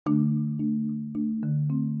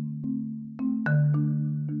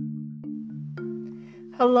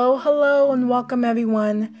Hello, and welcome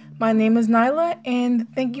everyone. My name is Nyla, and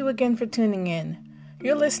thank you again for tuning in.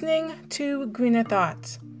 You're listening to Greener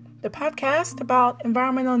Thoughts, the podcast about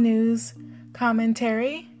environmental news,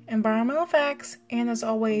 commentary, environmental facts, and as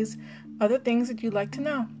always, other things that you'd like to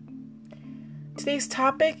know. Today's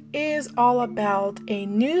topic is all about a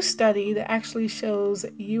new study that actually shows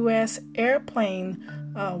U.S. airplane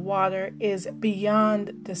water is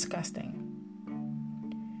beyond disgusting.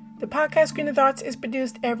 The podcast Greener Thoughts is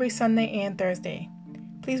produced every Sunday and Thursday.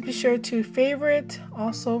 Please be sure to favorite,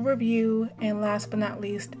 also review, and last but not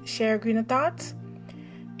least, share Greener Thoughts.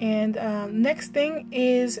 And next thing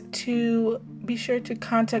is to be sure to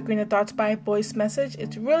contact Greener Thoughts by voice message.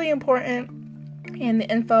 It's really important, and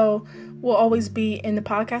the info will always be in the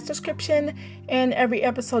podcast description and every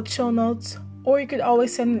episode show notes, or you could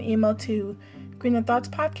always send an email to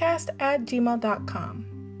greenerthoughtspodcast@gmail.com.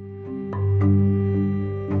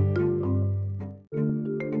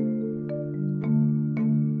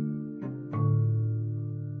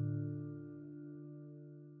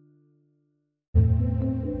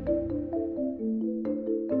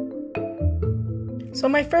 So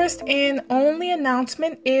my first and only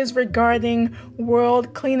announcement is regarding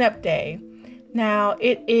World Cleanup Day. Now,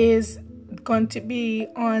 it is going to be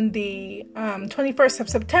on the 21st of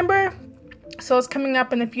September, so it's coming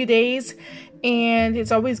up in a few days, and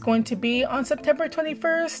it's always going to be on September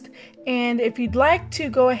 21st. And if you'd like to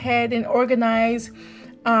go ahead and organize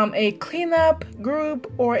a cleanup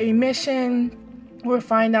group or a mission, or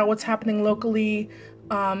find out what's happening locally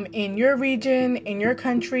in your region, in your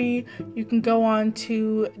country, you can go on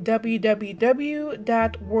to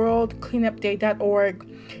www.worldcleanupday.org,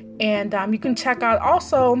 and you can check out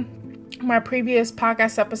also my previous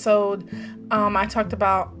podcast episode. I talked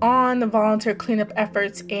about on the volunteer cleanup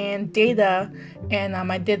efforts and data, and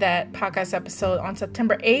I did that podcast episode on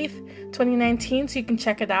September 8th, 2019, so you can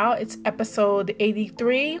check it out. It's episode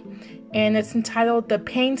 83, and it's entitled The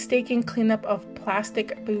Painstaking Cleanup of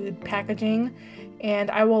Plastic Food Packaging.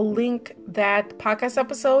 And I will link that podcast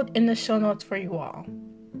episode in the show notes for you all.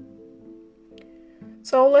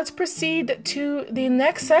 So let's proceed to the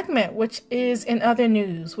next segment, which is in other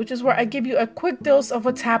news, which is where I give you a quick dose of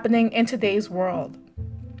what's happening in today's world.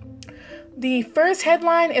 The first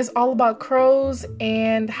headline is all about crows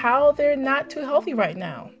and how they're not too healthy right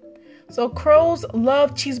now. So crows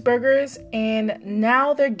love cheeseburgers, and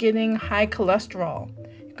now they're getting high cholesterol.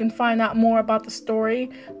 You can find out more about the story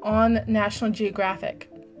on National Geographic.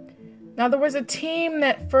 Now, there was a team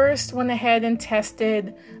that first went ahead and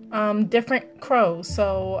tested different crows.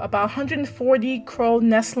 So about 140 crow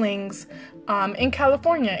nestlings in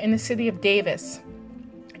California, in the city of Davis.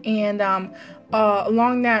 And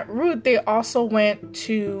along that route, they also went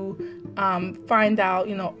to find out,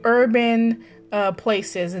 urban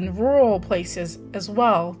places and rural places as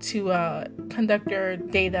well to conduct their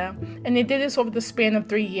data. And they did this over the span of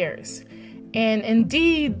 3 years. And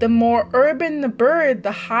indeed, the more urban the bird,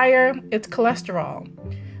 the higher its cholesterol.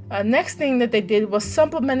 Next thing that they did was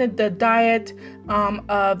supplemented the diet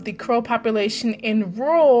of the crow population in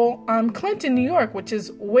rural Clinton, New York, which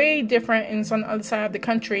is way different and it's on the other side of the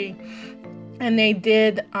country. And they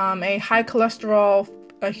did a high cholesterol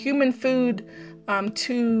human food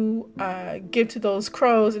to give to those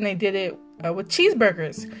crows, and they did it with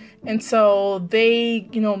cheeseburgers. And so they,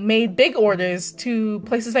 made big orders to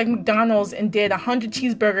places like McDonald's and did 100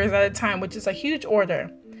 cheeseburgers at a time, which is a huge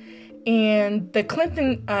order. And the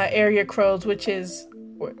Clinton area crows, which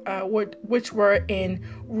were in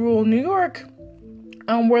rural New York,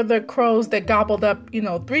 were the crows that gobbled up,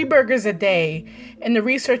 3 burgers a day. And the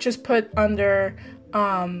researchers put them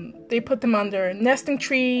under nesting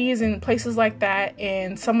trees and places like that.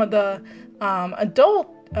 And some of the adult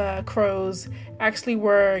crows actually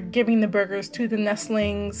were giving the burgers to the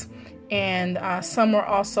nestlings, and some were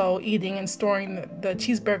also eating and storing the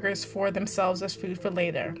cheeseburgers for themselves as food for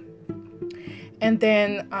later. And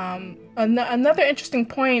then another interesting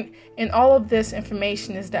point in all of this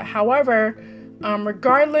information is that, however,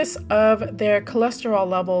 regardless of their cholesterol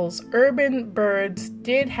levels, urban birds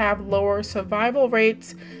did have lower survival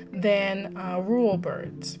rates than rural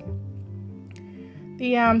birds.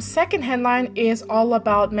 The second headline is all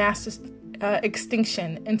about mass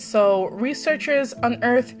extinction. And so researchers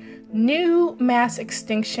unearthed new mass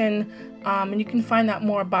extinction, and you can find out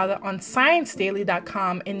more about it on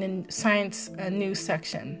ScienceDaily.com in the Science News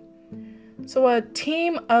section. So a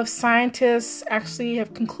team of scientists actually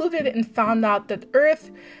have concluded and found out that Earth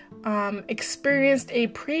experienced a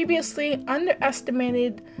previously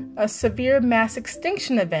underestimated severe mass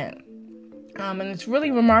extinction event. And it's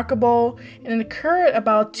really remarkable, and it occurred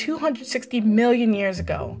about 260 million years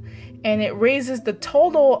ago. And it raises the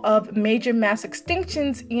total of major mass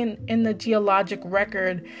extinctions in the geologic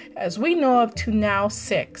record as we know of to now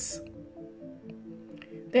 6.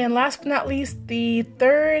 Then last but not least, the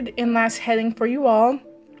third and last heading for you all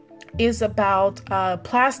is about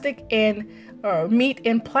plastic and meat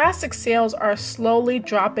and plastic sales are slowly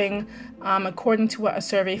dropping according to what a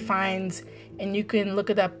survey finds, and you can look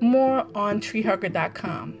it up more on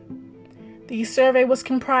treehugger.com. The survey was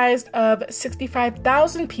comprised of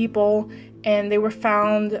 65,000 people, and they were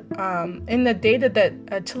found in the data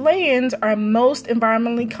that Chileans are most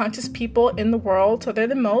environmentally conscious people in the world, so they're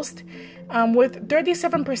the most, with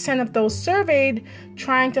 37% of those surveyed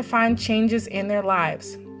trying to find changes in their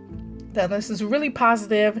lives. Now, this is really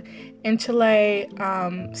positive, and Chile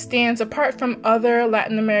stands apart from other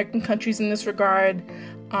Latin American countries in this regard,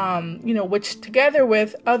 which together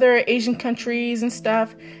with other Asian countries and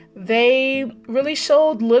stuff, they really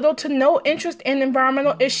showed little to no interest in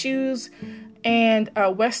environmental issues, and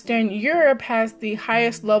Western Europe has the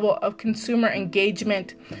highest level of consumer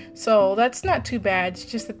engagement, so that's not too bad. It's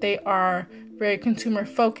just that they are very consumer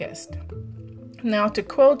focused. Now, to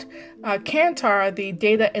quote Kantar, the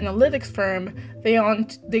data analytics firm,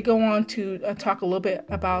 they go on to talk a little bit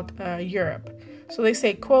about Europe. So they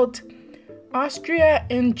say, quote, Austria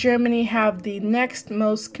and Germany have the next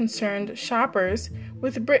most concerned shoppers,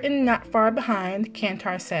 with Britain not far behind,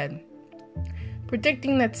 Kantar said,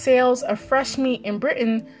 predicting that sales of fresh meat in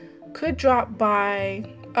Britain could drop by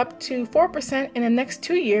up to 4% in the next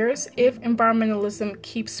 2 years if environmentalism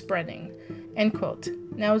keeps spreading, end quote.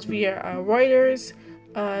 Now it's via Reuters,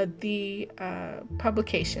 the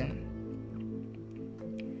publication.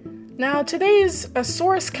 Now, today's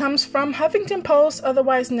source comes from Huffington Post,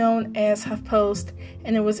 otherwise known as HuffPost,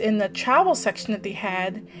 and it was in the travel section that they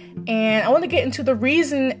had. And I want to get into the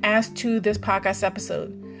reason as to this podcast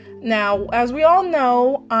episode. Now, as we all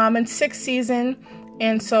know, in 6th season,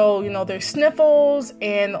 and so, there's sniffles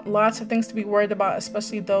and lots of things to be worried about,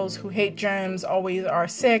 especially those who hate germs, always are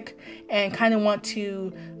sick, and kind of want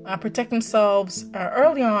to protect themselves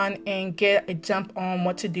early on and get a jump on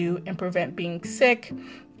what to do and prevent being sick.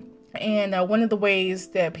 And one of the ways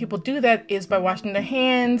that people do that is by washing their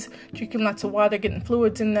hands, drinking lots of water, getting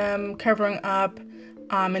fluids in them, covering up,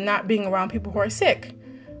 and not being around people who are sick.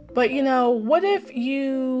 But, what if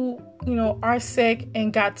you are sick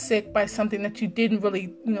and got sick by something that you didn't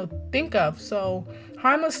really, think of? So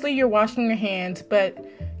harmlessly, you're washing your hands, but,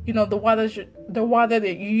 the water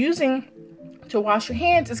that you're using to wash your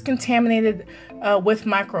hands is contaminated with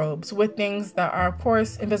microbes, with things that are, of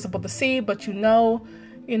course, invisible to see, but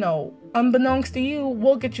unbeknownst to you,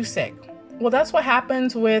 will get you sick. Well, that's what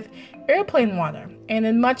happens with airplane water. And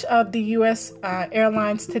in much of the U.S.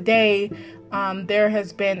 Airlines today, there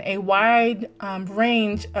has been a wide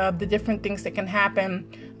range of the different things that can happen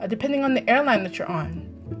depending on the airline that you're on.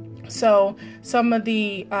 So some of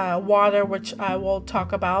the water, which I will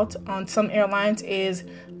talk about on some airlines, is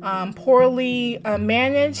poorly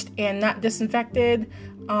managed and not disinfected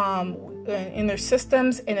in their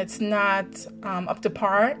systems, and it's not up to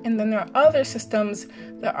par. And then there are other systems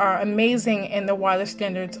that are amazing and the water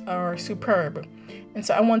standards are superb. And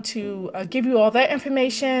so I want to give you all that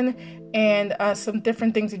information and some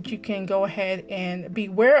different things that you can go ahead and be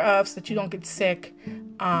aware of so that you don't get sick,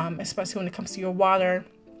 especially when it comes to your water.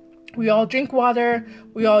 We all drink water.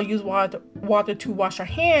 We all use water to wash our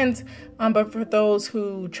hands. But for those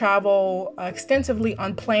who travel extensively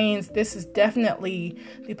on planes, this is definitely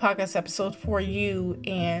the podcast episode for you.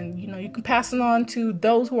 And, you can pass it on to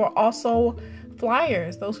those who are also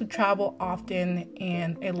flyers, those who travel often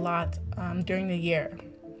and a lot during the year.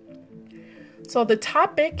 So the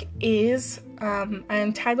topic is, I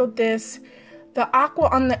entitled this, The Aqua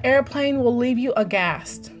on the Airplane Will Leave You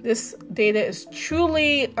Aghast. This data is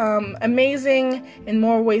truly amazing in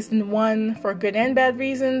more ways than one, for good and bad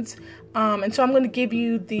reasons. And so I'm going to give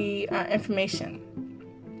you the information.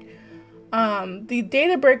 The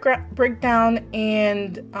data breakdown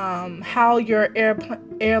and how your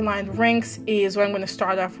airline ranks is what I'm going to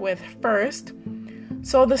start off with first.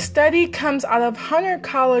 So the study comes out of Hunter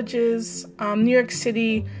College's New York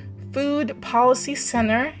City Food Policy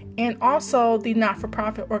Center, and also the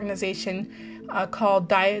not-for-profit organization called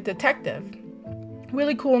Diet Detective.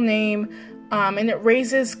 Really cool name, and it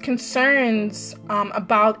raises concerns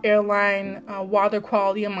about airline water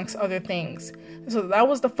quality, amongst other things. So that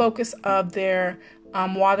was the focus of their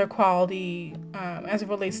water quality as it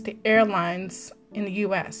relates to airlines in the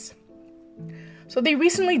U.S. So they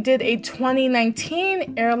recently did a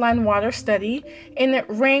 2019 airline water study, and it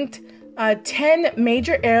ranked 10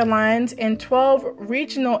 major airlines and 12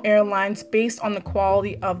 regional airlines based on the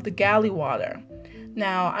quality of the galley water.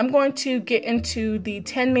 Now, I'm going to get into the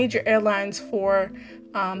 10 major airlines for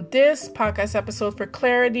this podcast episode for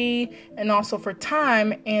clarity and also for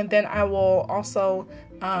time, and then I will also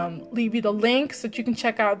leave you the link so that you can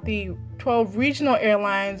check out the 12 regional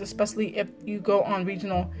airlines, especially if you go on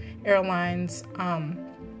regional airlines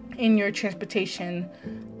in your transportation,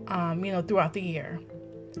 throughout the year.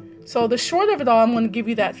 So the short of it all, I'm going to give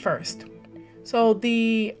you that first. So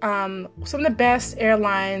the some of the best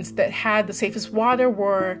airlines that had the safest water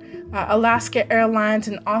were Alaska Airlines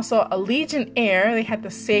and also Allegiant Air. They had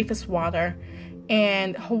the safest water.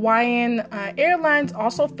 And Hawaiian Airlines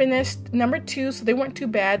also finished number 2, so they weren't too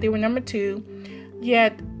bad. They were number 2.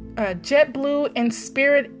 Yet JetBlue and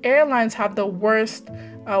Spirit Airlines have the worst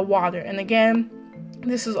water. And again,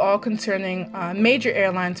 this is all concerning major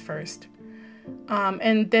airlines first.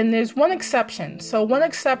 And then there's one exception. So one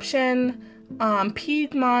exception,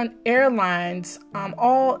 Piedmont Airlines,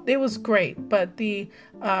 it was great, but the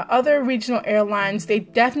other regional airlines, they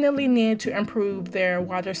definitely needed to improve their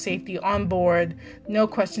water safety on board, no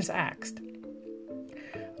questions asked.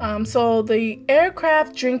 So the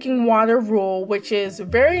aircraft drinking water rule, which is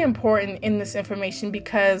very important in this information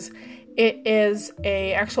because it is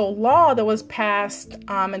a actual law that was passed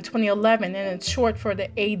in 2011, and it's short for the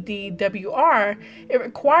ADWR. It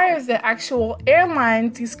requires that actual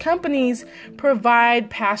airlines, these companies, provide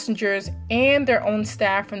passengers and their own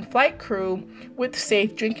staff and flight crew with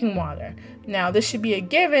safe drinking water. Now, this should be a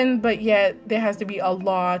given, but yet there has to be a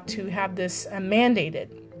law to have this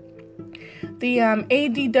mandated. The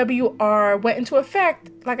ADWR went into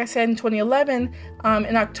effect, like I said, in 2011,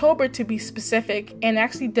 in October to be specific, and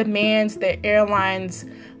actually demands that airlines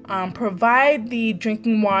provide the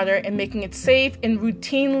drinking water and making it safe, and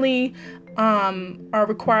routinely are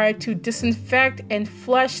required to disinfect and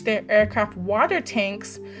flush their aircraft water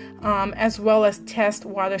tanks, as well as test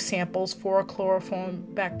water samples for chloroform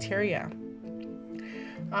bacteria.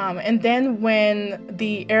 And then when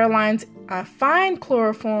the airlines find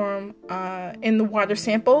chloroform in the water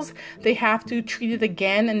samples, they have to treat it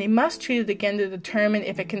again, and they must treat it again to determine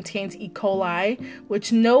if it contains E. coli,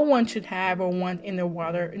 which no one should have or want in their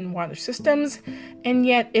water systems. And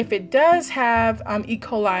yet, if it does have E.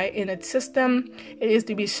 coli in its system, it is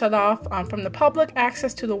to be shut off from the public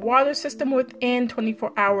access to the water system within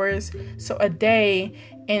 24 hours, so a day,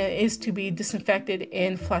 and it is to be disinfected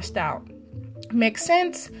and flushed out. Makes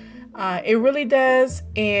sense? It really does,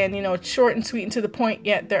 and it's short and sweet and to the point,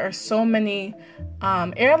 yet there are so many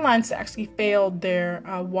airlines that actually failed their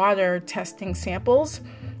water testing samples,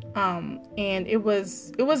 and it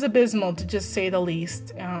was abysmal, to just say the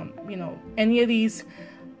least. Any of these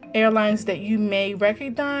airlines that you may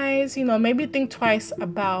recognize, maybe think twice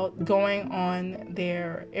about going on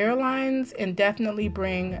their airlines, and definitely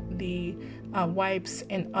bring the wipes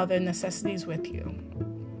and other necessities with you.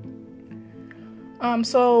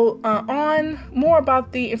 On more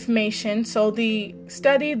about the information, so the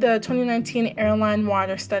study, the 2019 Airline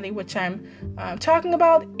Water Study, which I'm talking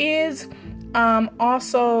about, is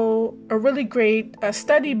also a really great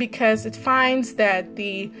study because it finds that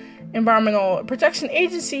the Environmental Protection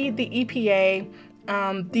Agency, the EPA,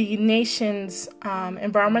 the nation's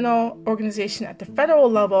environmental organization at the federal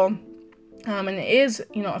level, and it is,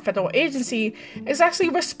 a federal agency, is actually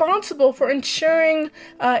responsible for ensuring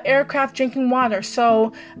aircraft drinking water.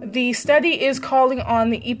 So the study is calling on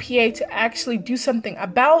the EPA to actually do something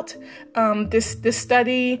about this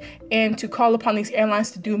study and to call upon these airlines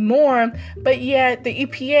to do more. But yet the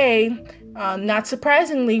EPA, not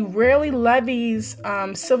surprisingly, rarely levies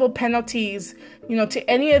civil penalties, to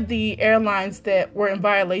any of the airlines that were in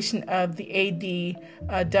violation of the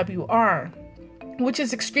ADWR. Which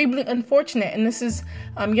is extremely unfortunate, and this is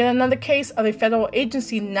yet another case of a federal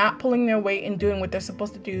agency not pulling their weight and doing what they're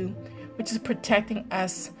supposed to do, which is protecting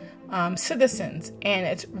us citizens. And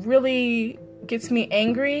it really gets me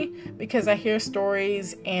angry because I hear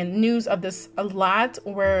stories and news of this a lot,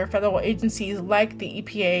 where federal agencies like the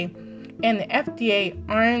EPA and the FDA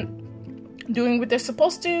aren't doing what they're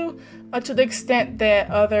supposed to the extent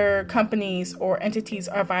that other companies or entities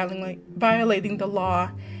are violating the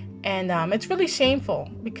law. And it's really shameful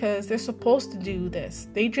because they're supposed to do this.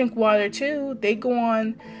 They drink water too. They go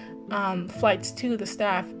on flights too, the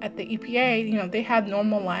staff at the EPA. They have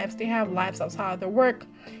normal lives. They have lives outside of their work.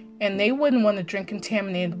 And they wouldn't want to drink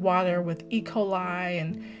contaminated water with E. coli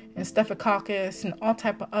and staphylococcus and all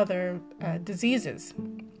type of other diseases,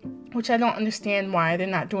 which I don't understand why they're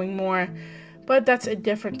not doing more. But that's a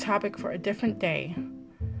different topic for a different day.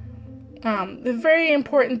 The very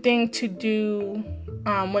important thing to do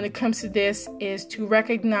when it comes to this is to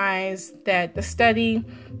recognize that the study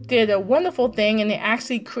did a wonderful thing, and they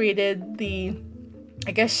actually created the,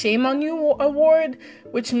 I guess, Shame on You award,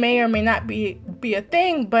 which may or may not be a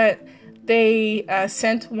thing, but they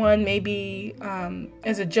sent one maybe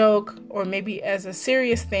as a joke or maybe as a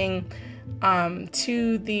serious thing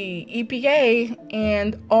to the EPA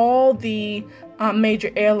and all the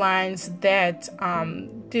major airlines that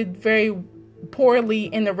did very poorly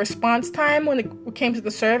in the response time when it came to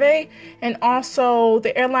the survey, and also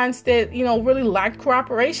the airlines that really lacked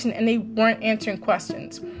cooperation and they weren't answering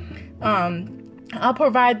questions. I'll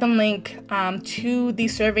provide the link to the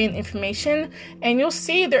survey and information, and you'll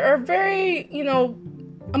see there are very,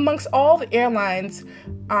 amongst all the airlines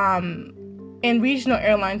and regional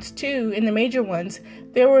airlines too, and the major ones,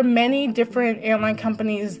 there were many different airline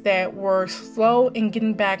companies that were slow in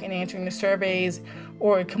getting back and answering the surveys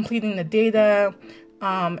or completing the data,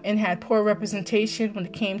 and had poor representation when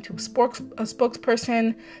it came to a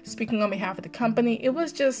spokesperson speaking on behalf of the company.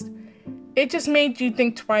 It just made you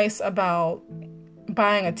think twice about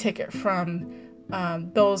buying a ticket from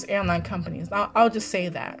those airline companies. I'll just say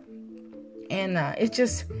that. And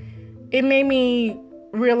it made me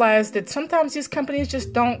realize that sometimes these companies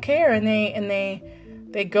just don't care, and they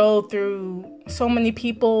go through so many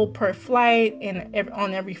people per flight and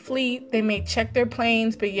on every fleet. They may check their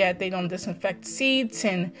planes, but yet they don't disinfect seats,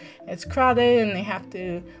 and it's crowded, and they have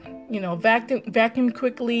to, vacuum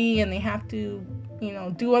quickly, and they have to,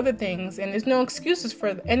 do other things, and there's no excuses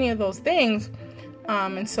for any of those things.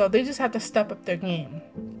 And so they just have to step up their game.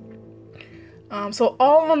 So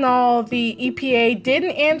all in all, the EPA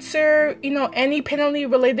didn't answer, any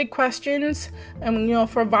penalty-related questions,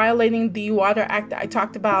 for violating the Water Act that I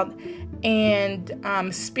talked about. And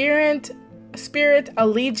Spirit,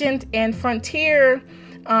 Allegiant, and Frontier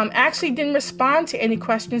actually didn't respond to any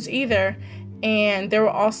questions either. And there were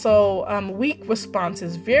also weak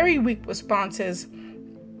responses, very weak responses,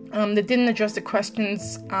 that didn't address the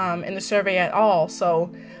questions in the survey at all.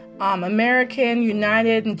 So American,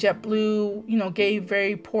 United, and JetBlue, gave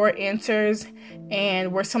very poor answers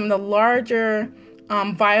and were some of the larger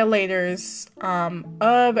violators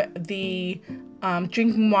of the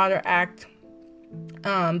Drinking Water Act,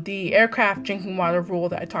 the Aircraft Drinking Water Rule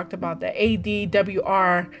that I talked about, the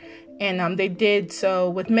ADWR, and they did so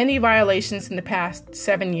with many violations in the past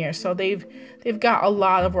 7 years. So they've got a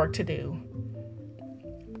lot of work to do.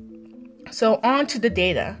 So on to the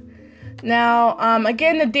data. Now,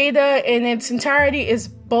 again, the data in its entirety is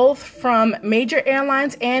both from major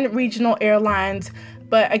airlines and regional airlines.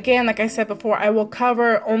 But again, like I said before, I will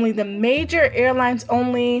cover only the major airlines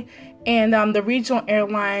only, and the regional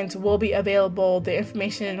airlines will be available. The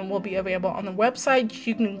information will be available on the website.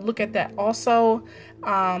 You can look at that also.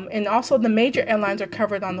 And also the major airlines are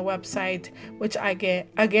covered on the website, which I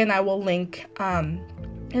will link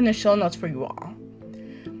in the show notes for you all.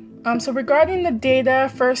 So regarding the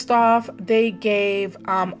data, first off, they gave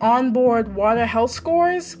onboard water health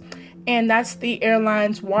scores, and that's the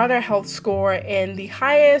airline's water health score, and the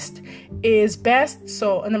highest is best.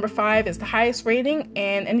 So a number 5 is the highest rating,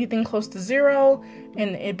 and anything close to 0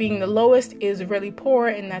 and it being the lowest is really poor,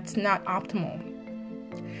 and that's not optimal.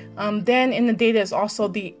 Then in the data is also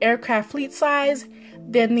the aircraft fleet size,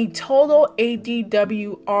 then the total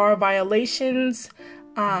ADWR violations,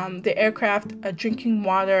 the aircraft drinking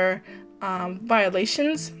water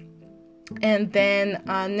violations, and then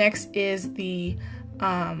next is the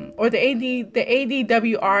ADWR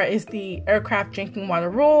is the aircraft drinking water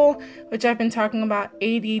rule, which I've been talking about,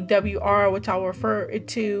 ADWR, which I'll refer it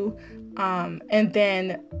to, and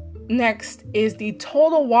then next is the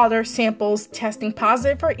total water samples testing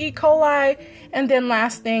positive for E. coli, and then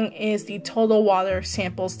last thing is the total water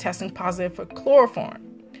samples testing positive for chloroform.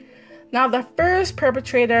 Now, the first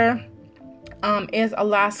perpetrator is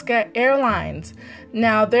Alaska Airlines.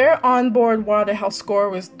 Now, their onboard water health score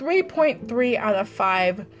was 3.3 out of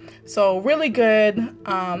 5, so really good.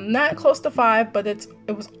 Not close to 5, but it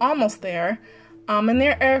was almost there. And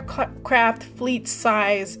their aircraft fleet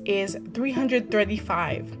size is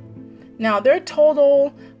 335. Now, their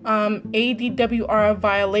total ADWR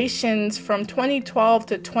violations from 2012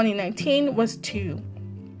 to 2019 was 2,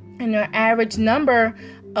 and their average number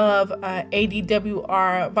of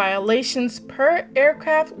ADWR violations per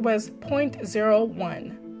aircraft was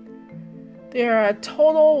 0.01. Their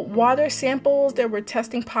total water samples that were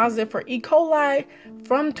testing positive for E. coli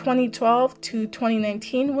from 2012 to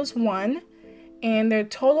 2019 was 1, and their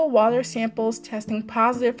total water samples testing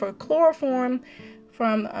positive for chloroform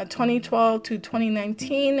from 2012 to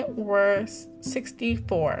 2019 were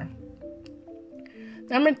 64.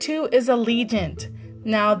 Number 2 is Allegiant.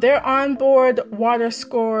 Now, their onboard water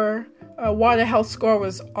health score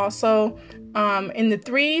was also in the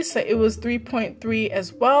threes, so it was 3.3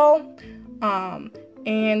 as well.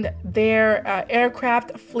 And their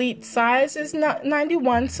aircraft fleet size is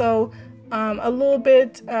 91, so a little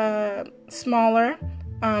bit smaller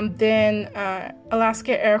than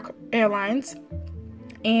Alaska Airlines.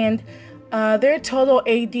 And their total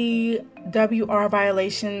ADWR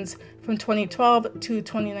violations from 2012 to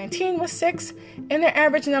 2019 was 6, and their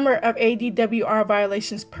average number of ADWR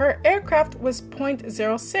violations per aircraft was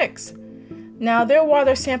 0.06. Now, their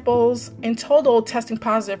water samples in total testing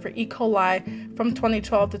positive for E. coli from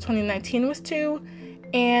 2012 to 2019 was 2,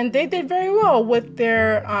 and they did very well with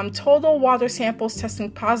their total water samples testing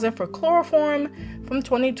positive for chloroform from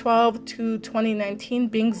 2012 to 2019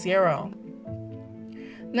 being 0.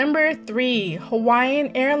 Number 3,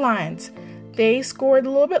 Hawaiian Airlines. They scored a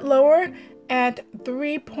little bit lower at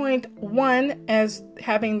 3.1 as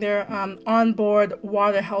having their onboard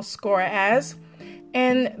water health score as,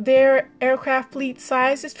 and their aircraft fleet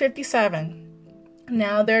size is 57.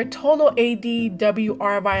 Now, their total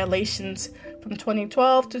ADWR violations from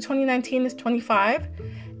 2012 to 2019 is 25,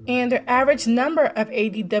 and their average number of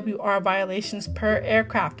ADWR violations per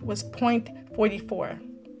aircraft was 0.44.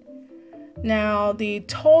 Now, the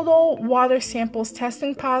total water samples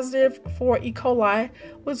testing positive for E. coli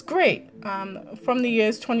was great. From the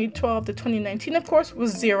years 2012 to 2019, of course,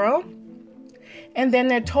 was 0. And then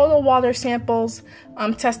their total water samples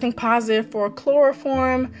testing positive for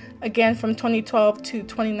chloroform, again from 2012 to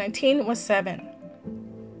 2019, was 7.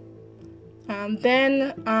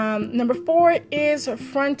 Then number 4 is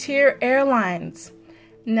Frontier Airlines.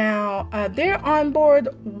 Now, their onboard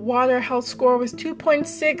water health score was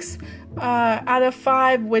 2.6 out of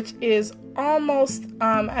 5, which is almost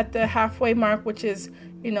at the halfway mark, which is,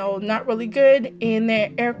 not really good. And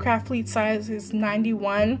their aircraft fleet size is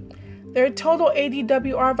 91. Their total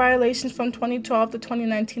ADWR violations from 2012 to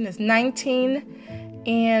 2019 is 19,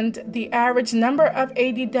 and the average number of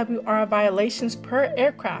ADWR violations per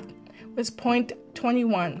aircraft was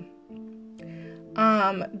 0.21.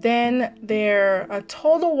 Then their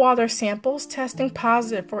total water samples testing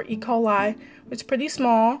positive for E. coli was pretty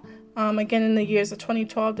small. Again, in the years of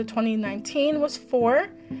 2012 to 2019 was 4.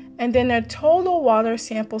 And then their total water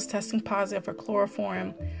samples testing positive for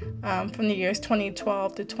chloroform from the years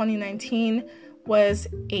 2012 to 2019 was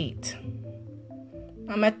 8.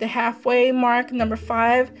 At the halfway mark, number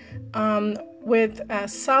 5, with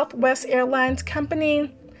Southwest Airlines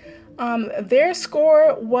Company. Their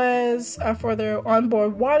score was, for their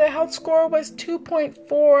onboard water health score, was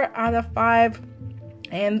 2.4 out of 5,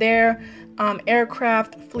 and their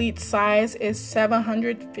aircraft fleet size is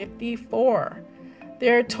 754.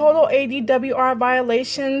 Their total ADWR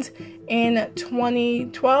violations in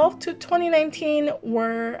 2012 to 2019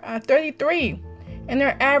 were 33, and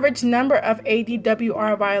their average number of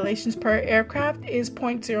ADWR violations per aircraft is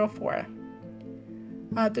 0.04.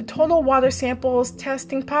 The total water samples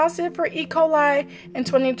testing positive for E. coli in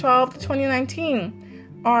 2012 to 2019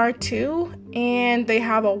 are 2, and they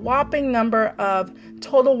have a whopping number of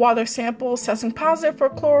total water samples testing positive for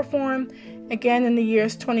chloroform. Again, in the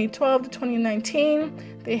years 2012 to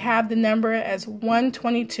 2019, they have the number as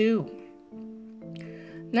 122.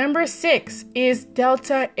 Number 6 is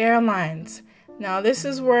Delta Airlines. Now, this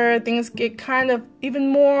is where things get kind of even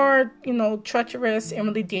more, treacherous and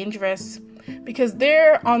really dangerous, because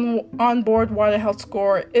their onboard water health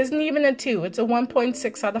score isn't even a 2. It's a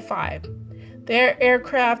 1.6 out of 5. Their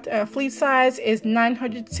aircraft fleet size is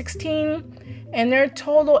 916, and their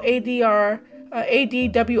total ADWR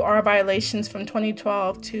violations from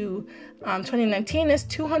 2012 to 2019 is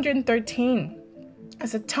 213.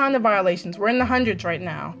 That's a ton of violations. We're in the hundreds right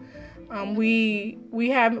now. We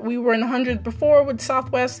were in the hundreds before with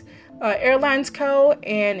Southwest Airlines Co.,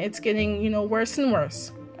 and it's getting worse and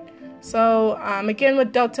worse. So again,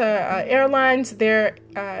 with Delta Airlines, their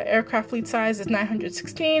aircraft fleet size is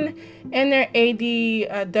 916, and their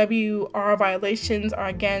ADWR violations are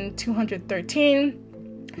again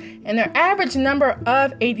 213, and their average number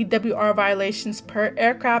of ADWR violations per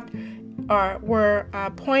aircraft were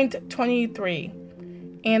 0.23,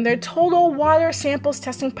 and their total water samples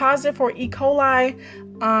testing positive for E. coli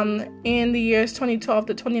in the years 2012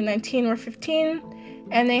 to 2019 were 15,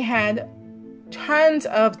 and they had tons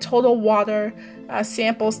of total water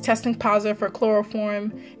samples testing positive for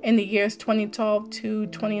chloroform in the years 2012 to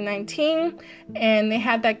 2019, and they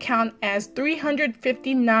had that count as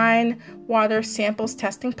 359 water samples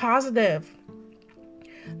testing positive.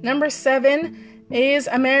 Number 7 is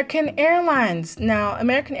American Airlines. Now,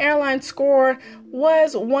 American Airlines score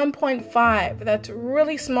was 1.5. That's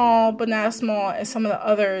really small, but not as small as some of the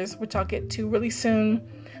others, which I'll get to really soon.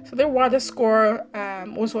 So their water score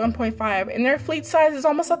was 1.5, and their fleet size is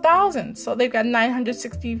almost 1,000. So they've got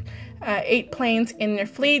 968 planes in their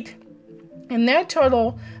fleet. And their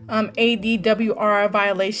total ADWR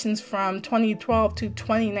violations from 2012 to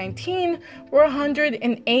 2019 were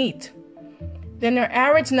 108. Then their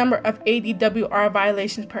average number of ADWR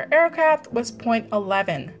violations per aircraft was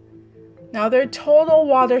 0.11. Now their total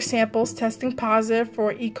water samples testing positive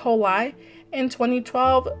for E. coli in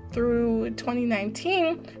 2012 through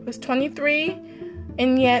 2019 was 23,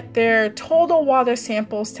 and yet their total water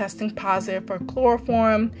samples testing positive for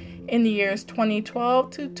chloroform in the years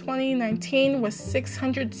 2012 to 2019 was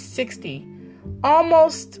 660,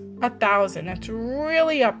 almost 1,000. That's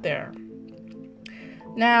really up there.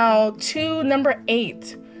 Now to number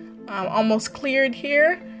 8, almost cleared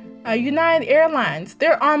here. United Airlines,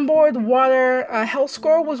 their onboard water health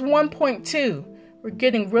score was 1.2. We're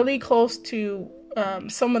getting really close to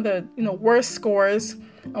some of the worst scores.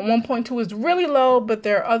 1.2 is really low, but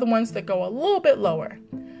there are other ones that go a little bit lower.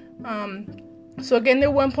 So again, they're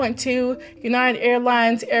 1.2. United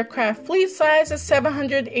Airlines aircraft fleet size is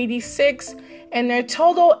 786, and their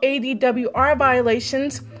total ADWR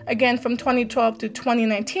violations, again from 2012 to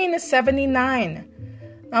 2019, is 79.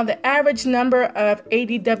 Now the average number of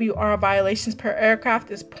ADWR violations per aircraft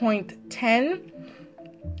is 0.10.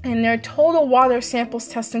 And their total water samples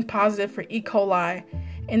testing positive for E. coli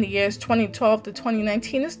in the years 2012 to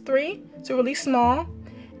 2019 is 3. So really small.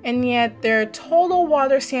 And yet their total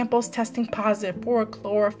water samples testing positive for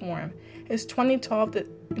chloroform is from 2012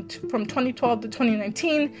 to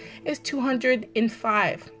 2019 is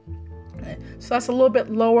 205. So that's a little bit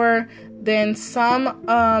lower than some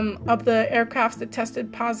of the aircrafts that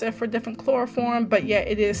tested positive for different chloroform, but yet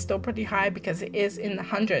it is still pretty high because it is in the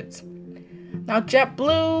hundreds. Now,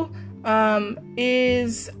 JetBlue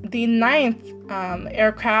is the 9th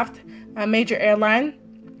aircraft major airline,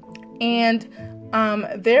 and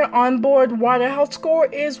their onboard water health score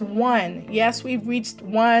is 1. Yes, we've reached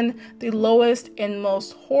 1, the lowest and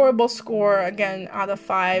most horrible score, again, out of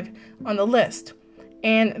 5 on the list.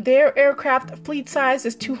 And their aircraft fleet size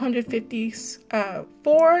is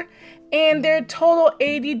 254, and their total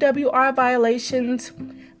ADWR violations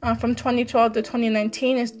from 2012 to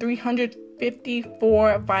 2019 is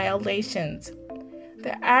 354 violations.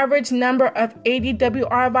 The average number of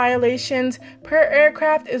ADWR violations per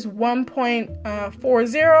aircraft is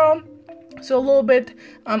 1.40, so a little bit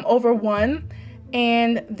over 1.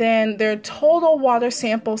 And then their total water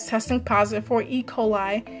samples testing positive for E.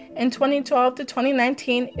 coli in 2012 to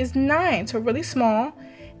 2019 is 9, so really small.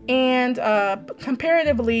 And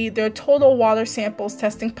comparatively, their total water samples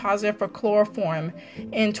testing positive for chloroform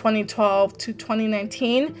in 2012 to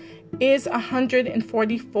 2019 is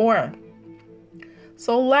 144.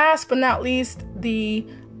 So last but not least,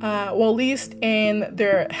 least in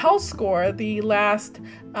their health score, the last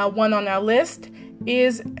one on our list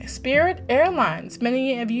is Spirit Airlines.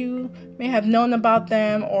 Many of you may have known about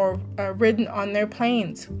them or ridden on their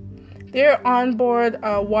planes. Their onboard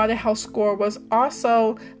water health score was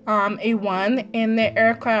also a 1, and their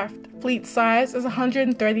aircraft fleet size is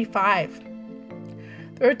 135.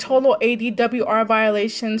 Their total ADWR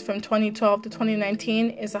violations from 2012 to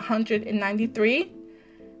 2019 is 193.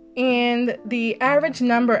 And the average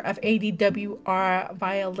number of ADWR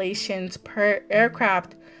violations per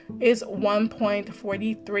aircraft is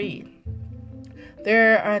 1.43.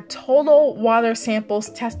 Their total water samples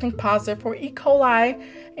testing positive for E. coli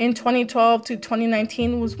in 2012 to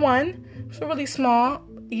 2019 was 1, so really small,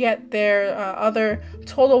 yet their other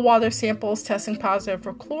total water samples testing positive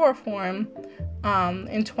for chloroform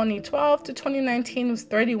in 2012 to 2019 was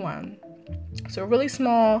 31. So really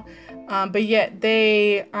small, but yet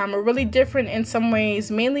they are really different in some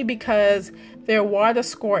ways, mainly because their water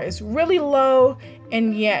score is really low,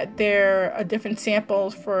 and yet their different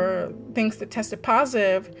samples for things that tested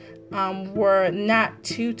positive were not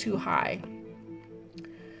too high.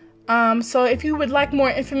 So if you would like more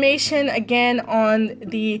information, again, on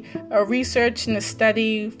the research and the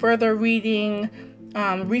study, further reading,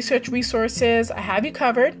 research resources, I have you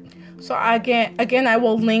covered. So again, I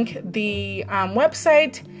will link the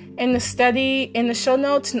website and the study in the show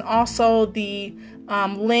notes, and also the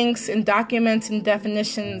links and documents and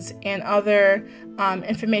definitions and other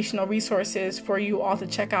informational resources for you all to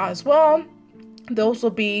check out as well. Those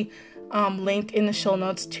will be linked in the show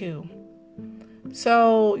notes too.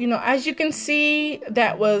 So, as you can see,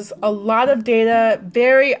 that was a lot of data,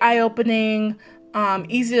 very eye-opening,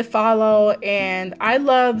 easy to follow, and I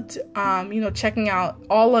loved, checking out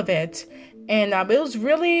all of it. And it was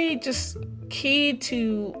really just key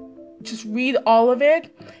to just read all of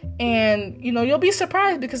it. And, you'll be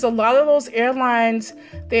surprised because a lot of those airlines,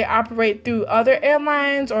 they operate through other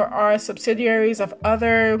airlines or are subsidiaries of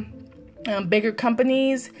other bigger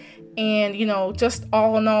companies. And, just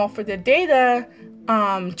all in all, for the data,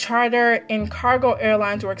 charter and cargo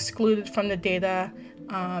airlines were excluded from the data.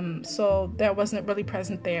 So that wasn't really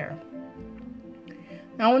present there.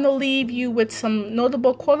 Now I want to leave you with some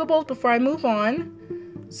notable quotables before I move on.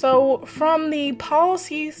 So from the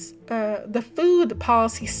Food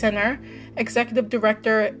Policy Center, Executive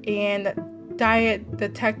Director and Diet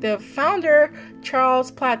Detective founder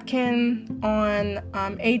Charles Platkin on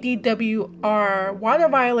ADWR water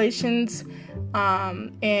violations,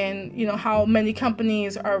 and how many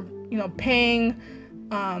companies are paying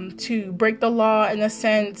to break the law. In a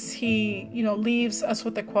sense, he leaves us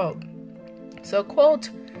with a quote. So,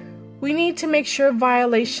 quote, "We need to make sure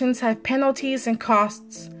violations have penalties and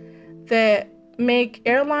costs that make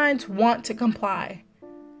airlines want to comply.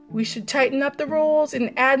 We should tighten up the rules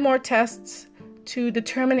and add more tests to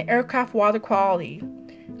determine aircraft water quality,"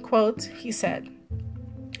 quote, he said.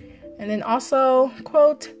 And then also,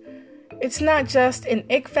 quote, "It's not just an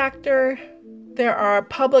ick factor, there are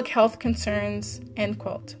public health concerns," end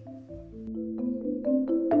quote.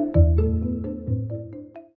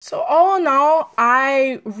 So all in all,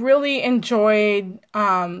 I really enjoyed,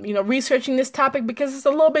 researching this topic because it's a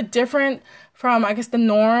little bit different from, I guess, the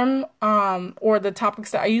norm, or the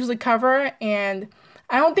topics that I usually cover. And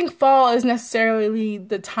I don't think fall is necessarily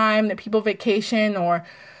the time that people vacation or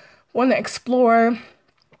want to explore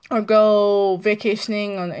or go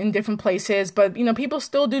vacationing in different places. But, people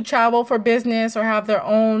still do travel for business or have their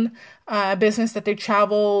own business that they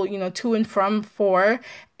travel, to and from for.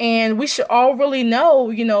 And we should all really know,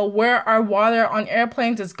 where our water on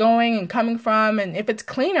airplanes is going and coming from and if it's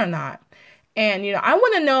clean or not. And, I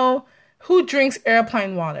want to know who drinks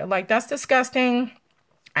airplane water. Like, that's disgusting.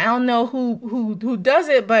 I don't know who does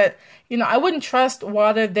it, but, I wouldn't trust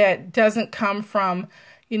water that doesn't come from,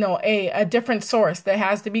 a different source that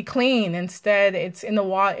has to be clean. Instead, it's in the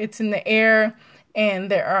water, it's in the air, and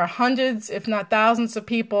there are hundreds, if not thousands of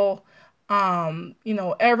people,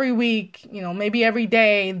 every week, maybe every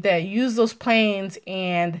day that use those planes.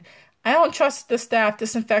 And I don't trust the staff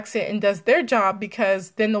disinfects it and does their job,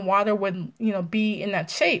 because then the water would, be in that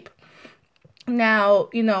shape. Now,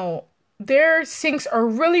 their sinks are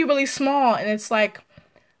really, really small, and it's like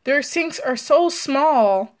their sinks are so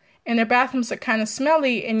small and their bathrooms are kind of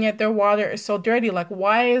smelly, and yet their water is so dirty. Like,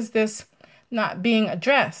 why is this not being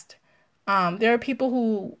addressed? There are people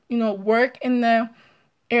who, work in the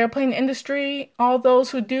airplane industry. All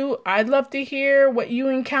those who do, I'd love to hear what you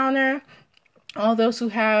encounter. All those who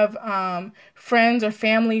have friends or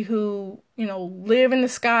family who, live in the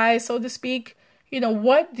sky, so to speak.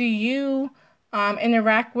 What do you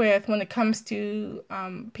interact with when it comes to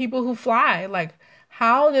people who fly? Like,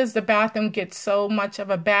 how does the bathroom get so much of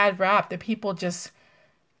a bad rap that people just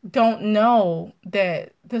don't know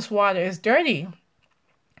that this water is dirty?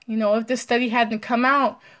 If this study hadn't come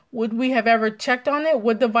out, would we have ever checked on it?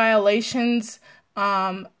 Would the violations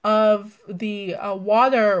of the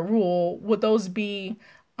water rule, would those be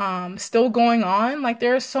still going on? Like,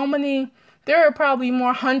 there are probably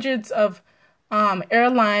more hundreds of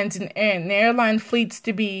airlines and airline fleets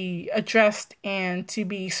to be addressed and to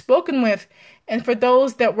be spoken with. And for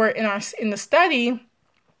those that were in the study,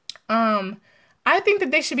 I think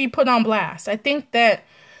that they should be put on blast. I think that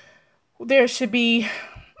there should be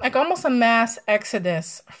like almost a mass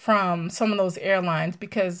exodus from some of those airlines,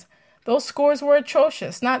 because those scores were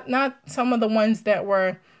atrocious. Not some of the ones that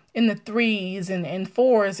were in the 3s and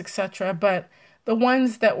 4s, etc., but the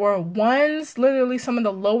ones that were 1s, literally some of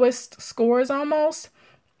the lowest scores almost.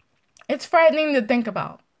 It's frightening to think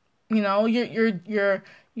about.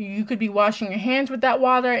 You could be washing your hands with that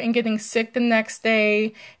water and getting sick the next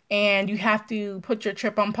day, and you have to put your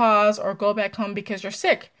trip on pause or go back home because you're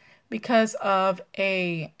sick, because of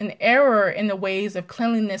an error in the ways of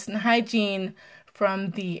cleanliness and hygiene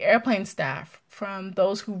from the airplane staff, from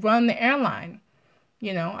those who run the airline.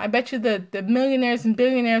 I bet you the millionaires and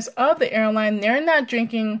billionaires of the airline, they're not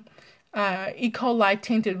drinking E. coli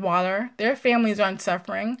tainted water. Their families aren't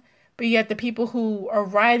suffering. But yet the people who are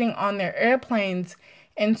riding on their airplanes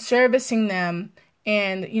and servicing them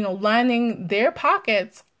and, lining their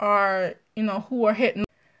pockets are, who are hitting.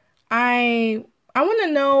 I want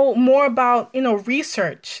to know more about,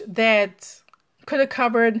 research that could have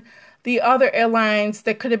covered the other airlines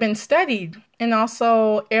that could have been studied, and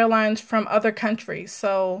also airlines from other countries.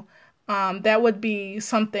 So That would be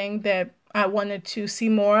something that I wanted to see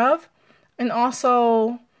more of. And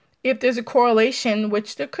also, if there's a correlation,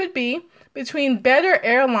 which there could be, between better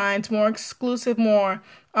airlines, more exclusive, more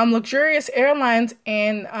luxurious airlines,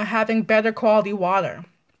 and having better quality water.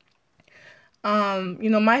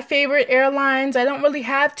 My favorite airlines, I don't really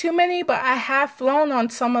have too many, but I have flown on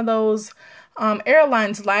some of those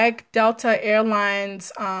airlines like Delta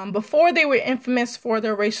Airlines before they were infamous for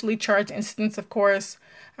their racially charged incidents, of course.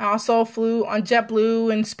 I also flew on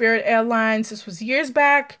JetBlue and Spirit Airlines. This was years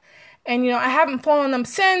back. And, I haven't flown on them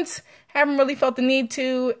since. Haven't really felt the need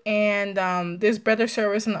to. And there's better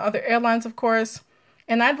service in the other airlines, of course.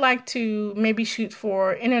 And I'd like to maybe shoot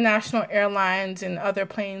for international airlines and other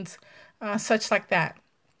planes such like that.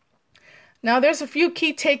 Now, there's a few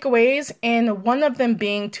key takeaways, and one of them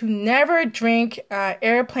being to never drink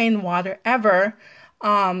airplane water ever,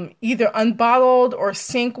 either unbottled or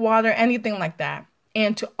sink water, anything like that.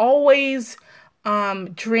 And to always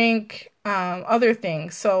drink other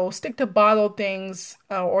things. So stick to bottled things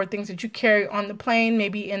or things that you carry on the plane,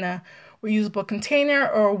 maybe in a reusable container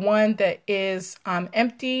or one that is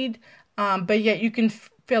emptied, but yet you can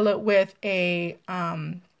fill it with a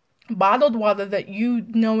bottled water that you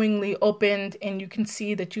knowingly opened and you can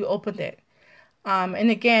see that you opened it. And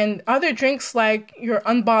again, other drinks like your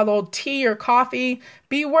unbottled tea or coffee,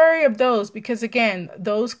 be wary of those because again,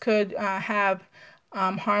 those could have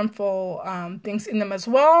harmful things in them as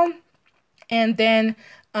well. And then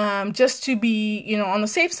just to be, on the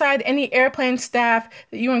safe side, any airplane staff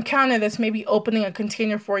that you encounter that's maybe opening a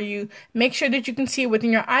container for you, make sure that you can see it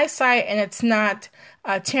within your eyesight and it's not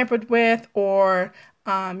tampered with or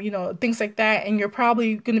things like that. And you're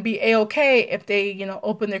probably going to be A-okay if they,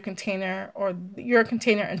 open their container or your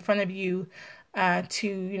container in front of you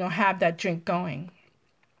to, have that drink going.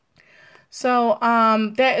 So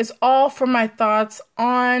that is all for my thoughts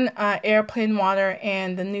on airplane water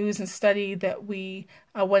and the news and study that we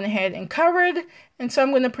went ahead and covered. And so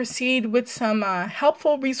I'm going to proceed with some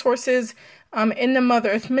helpful resources in the Mother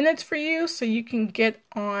Earth Minutes for you so you can get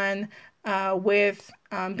on with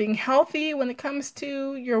being healthy when it comes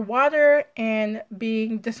to your water and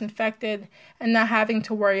being disinfected and not having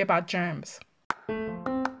to worry about germs.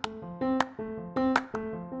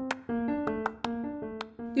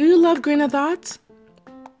 Do you love Greener Thoughts?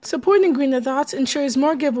 Supporting Greener Thoughts ensures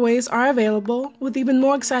more giveaways are available with even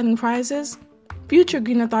more exciting prizes, future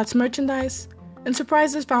Greener Thoughts merchandise, and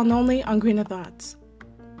surprises found only on Greener Thoughts.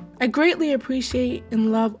 I greatly appreciate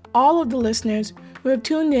and love all of the listeners who have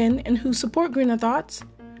tuned in and who support Greener Thoughts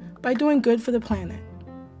by doing good for the planet.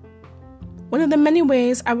 One of the many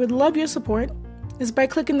ways I would love your support is by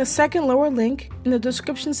clicking the second lower link in the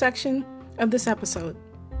description section of this episode.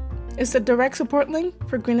 It's the direct support link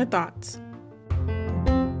for Greener Thoughts.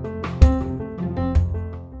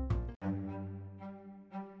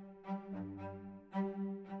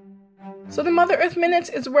 So the Mother Earth Minutes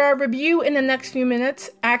is where I review in the next few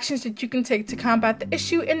minutes actions that you can take to combat the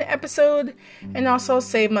issue in the episode and also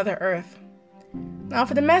save Mother Earth. Now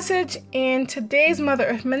for the message in today's Mother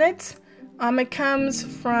Earth Minutes, it comes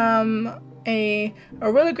from a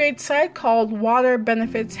really great site called Water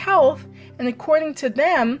Benefits Health, and according to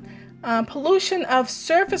them, pollution of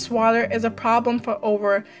surface water is a problem for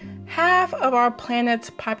over half of our planet's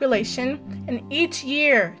population, and each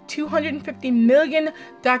year 250 million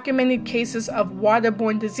documented cases of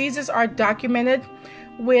waterborne diseases are documented,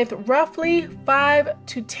 with roughly 5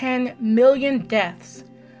 to 10 million deaths.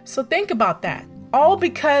 So think about that, all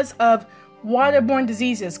because of waterborne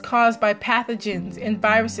diseases caused by pathogens and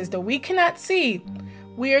viruses that we cannot see.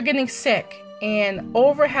 We are getting sick, and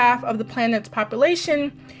over half of the planet's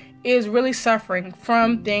population is really suffering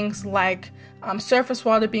from things like surface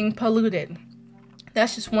water being polluted.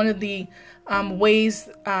 That's just one of the ways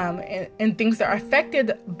and things that are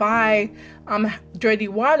affected by dirty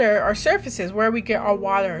water or surfaces where we get our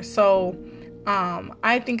water. So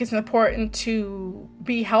I think it's important to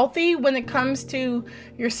be healthy when it comes to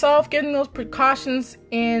yourself, getting those precautions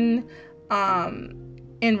in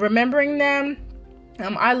remembering them.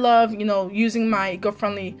 I love, using my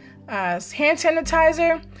eco-friendly hand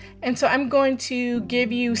sanitizer, and so I'm going to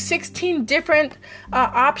give you 16 different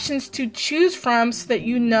options to choose from so that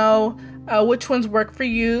you know which ones work for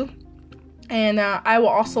you, and I will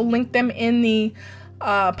also link them in the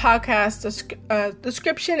podcast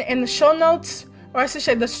description and the show notes, or I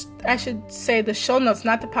should say the show notes,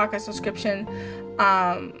 not the podcast description,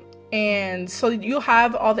 and so you'll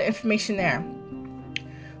have all the information there.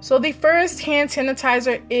 So the first hand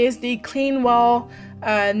sanitizer is the Cleanwell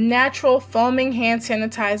natural foaming hand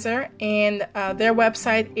sanitizer, and their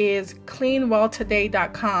website is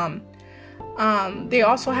cleanwelltoday.com. They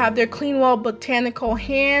also have their Cleanwell Botanical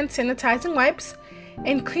Hand Sanitizing Wipes.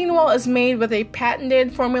 And Cleanwell is made with a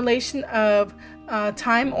patented formulation of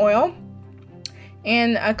thyme oil.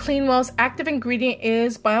 And Cleanwell's active ingredient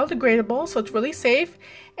is biodegradable, so it's really safe.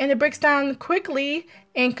 And it breaks down quickly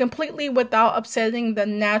and completely without upsetting the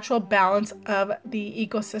natural balance of the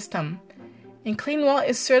ecosystem. And Cleanwell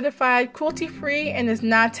is certified cruelty-free and is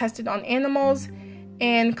not tested on animals.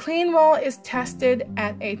 And Cleanwell is tested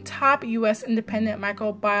at a top U.S. independent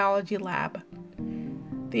microbiology lab.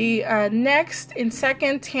 The next and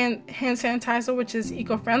second hand sanitizer, which is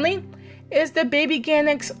eco-friendly, is the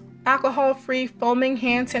Babyganics alcohol-free foaming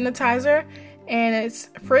hand sanitizer, and it's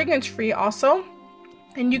fragrance-free also.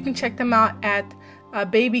 And you can check them out at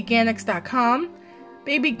babyganics.com.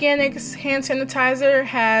 Babyganics hand sanitizer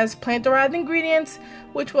has plant-derived ingredients,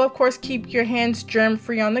 which will of course keep your hands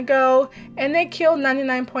germ-free on the go, and they kill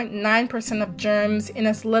 99.9% of germs in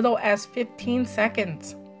as little as 15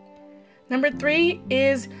 seconds. Number 3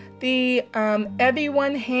 is the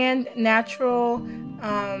Everyone Hand Natural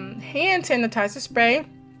Hand Sanitizer Spray.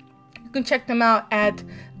 You can check them out at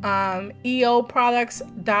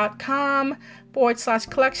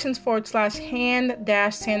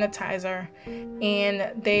eoproducts.com/collections/hand-sanitizer.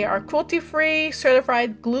 And they are cruelty-free,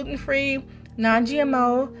 certified gluten-free,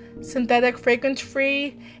 non-GMO, synthetic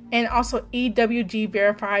fragrance-free, and also EWG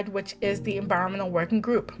verified, which is the Environmental Working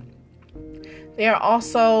Group. They are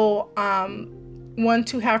also want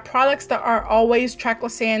to have products that are always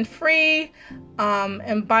triclosan free,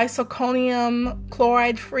 and bicylconium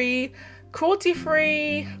chloride free, cruelty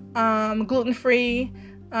free, gluten free.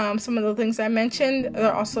 Some of the things I mentioned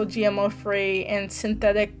are also GMO free and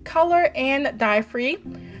synthetic color and dye free.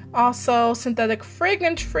 Also synthetic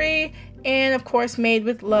fragrance free, and of course made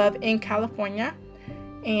with love in California.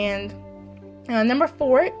 And number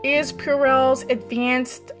 4 is Purell's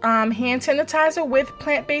Advanced Hand Sanitizer with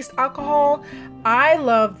plant-based alcohol. I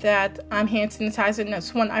love that hand sanitizer, and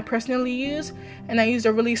that's one I personally use. And I use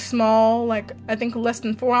a really small, like I think less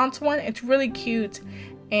than 4 ounce one. It's really cute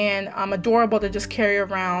and adorable to just carry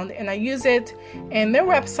around. And I use it. And their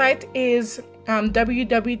website is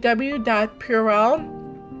www.purell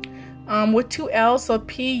with 2 L's, so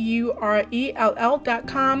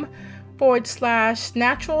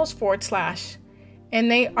PURELL.com/naturals/. And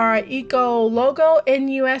they are Eco Logo and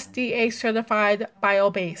USDA certified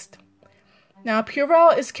bio-based. Now,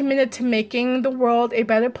 Purell is committed to making the world a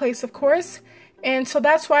better place, of course. And so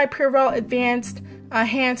that's why Purell Advanced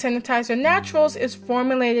Hand Sanitizer Naturals is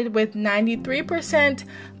formulated with 93%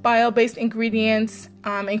 bio-based ingredients,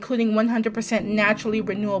 including 100% naturally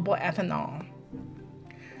renewable ethanol.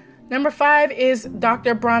 Number 5 is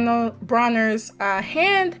Dr. Bronner's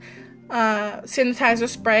hand sanitizer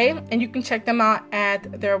spray, and you can check them out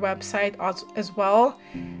at their website as well.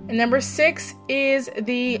 And number 6 is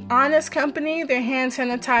the Honest Company, their hand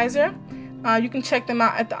sanitizer. You can check them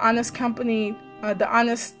out at the Honest Company,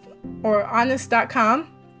 honest.com.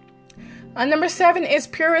 Number 7 is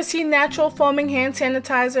Puracy Natural Foaming Hand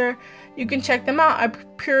Sanitizer. You can check them out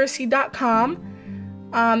at puracy.com.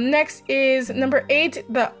 Next is number 8,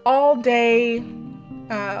 the All Day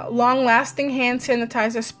long-lasting hand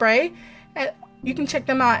sanitizer spray. You can check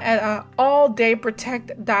them out at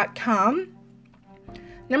alldayprotect.com.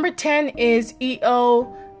 Number 10 is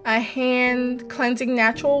EO hand cleansing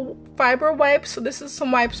natural fiber wipes. So this is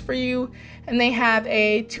some wipes for you, and they have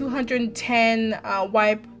a 210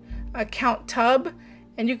 wipe count tub,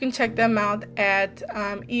 and you can check them out at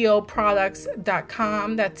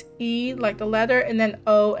eoproducts.com. That's E like the letter, and then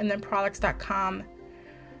O, and then products.com.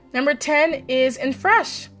 Number 10 is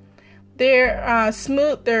Infresh. Their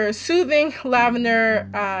soothing lavender,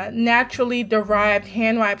 naturally derived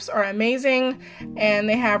hand wipes are amazing, and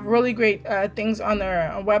they have really great things on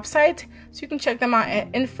their website. So you can check them out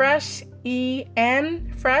at Infresh,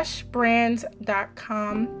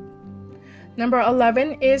 enfreshbrands.com. Number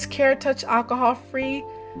 11 is CareTouch alcohol-free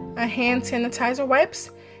hand sanitizer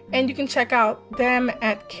wipes, and you can check out them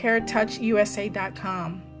at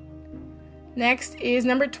caretouchusa.com. Next is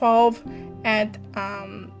number 12 at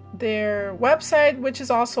their website, which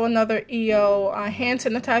is also another EO hand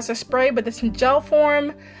sanitizer spray, but it's in gel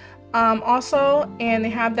form also, and they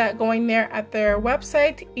have that going there at their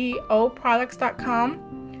website, eoproducts.com.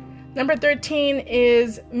 Number 13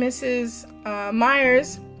 is Mrs.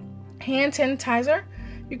 Meyer's hand sanitizer.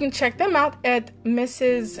 You can check them out at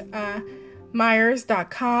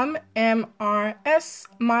mrsmeyers.com, M-R-S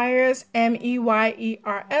Meyers,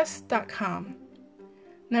 M-E-Y-E-R-S.com.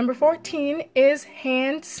 Number 14 is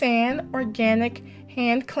Hand San Organic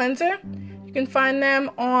Hand Cleanser. You can find them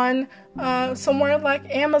on somewhere like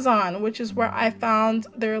Amazon, which is where I found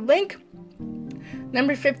their link.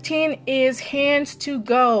 Number 15 is Hands to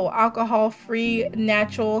Go, alcohol-free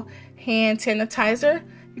natural hand sanitizer.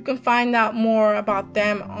 You can find out more about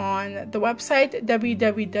them on the website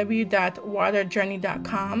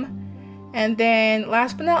www.waterjourney.com. And then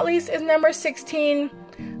last but not least is number 16,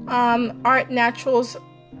 Art Naturals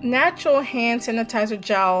Natural Hand Sanitizer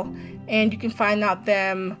Gel. And you can find out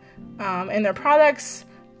them and their products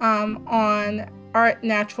on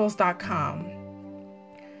artnaturals.com.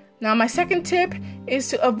 Now, my second tip is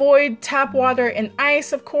to avoid tap water and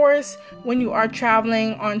ice, of course, when you are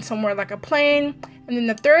traveling on somewhere like a plane. And then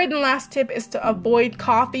the third and last tip is to avoid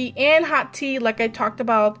coffee and hot tea, like I talked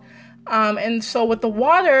about. And so with the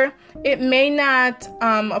water, it may not,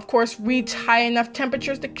 of course, reach high enough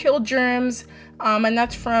temperatures to kill germs. And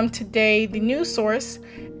that's from Today, the news source.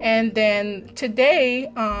 And then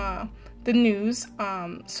Today, the news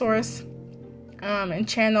source and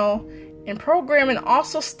channel and program, and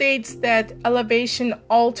also states that elevation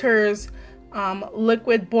alters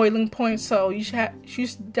liquid boiling point. So you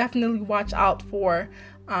should definitely watch out for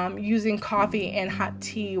using coffee and hot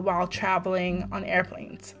tea while traveling on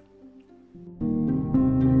airplanes.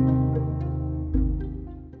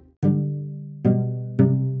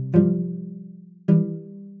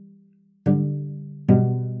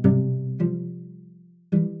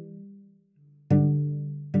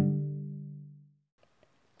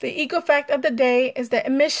 The eco-fact of the day is that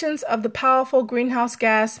emissions of the powerful greenhouse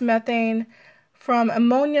gas methane from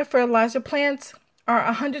ammonia fertilizer plants are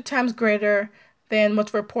 100 times greater than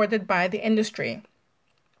what's reported by the industry.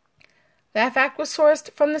 That fact was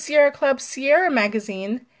sourced from the Sierra Club's Sierra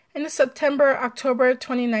magazine in the September-October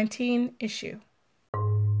 2019 issue.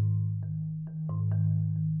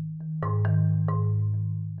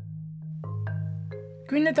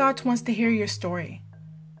 Green Dots wants to hear your story.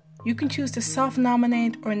 You can choose to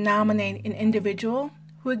self-nominate or nominate an individual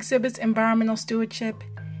who exhibits environmental stewardship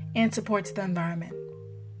and supports the environment.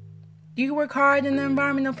 Do you work hard in the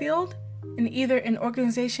environmental field, in either an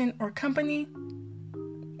organization or company?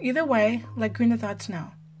 Either way, let Green Thoughts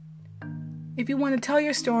know. If you want to tell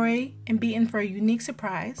your story and be in for a unique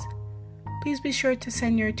surprise, please be sure to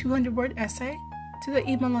send your 200-word essay to the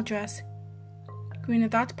email address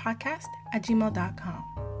greenthoughtspodcast@gmail.com.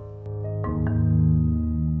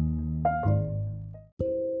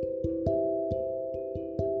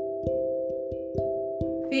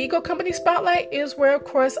 The Eco Company Spotlight is where, of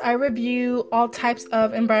course, I review all types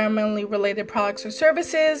of environmentally related products or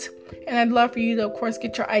services, and I'd love for you to, of course,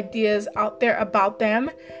 get your ideas out there about them.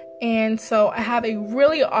 And so I have a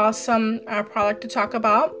really awesome product to talk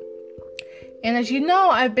about. And as you know,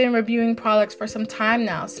 I've been reviewing products for some time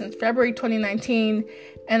now, since February 2019,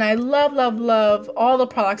 and I love all the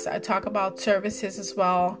products that I talk about, services as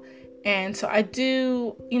well. And so I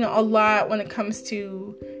do, a lot when it comes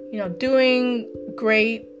to, doing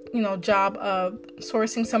great, job of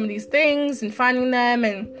sourcing some of these things and finding them.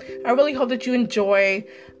 And I really hope that you enjoy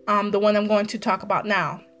the one I'm going to talk about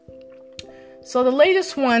now. So the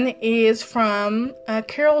latest one is from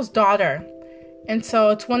Carol's Daughter. And so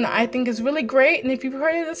it's one that I think is really great. And if you've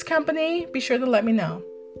heard of this company, be sure to let me know.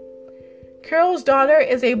 Carol's Daughter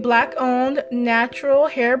is a Black-owned natural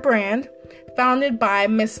hair brand founded by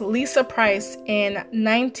Miss Lisa Price in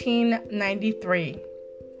 1993.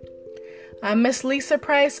 Miss Lisa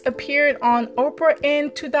Price appeared on Oprah in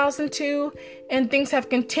 2002, and things have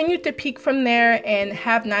continued to peak from there and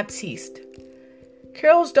have not ceased.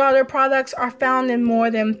 Carol's Daughter products are found in more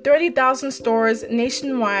than 30,000 stores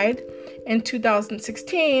nationwide in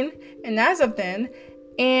 2016, and as of then,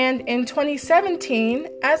 and in 2017,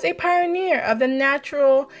 as a pioneer of the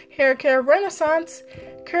natural hair care renaissance,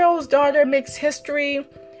 Carol's Daughter makes history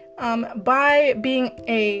by being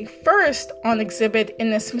a first on exhibit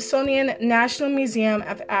in the Smithsonian National Museum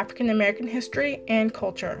of African American History and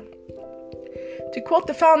Culture. To quote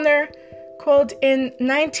the founder, quote, "In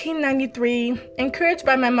 1993, encouraged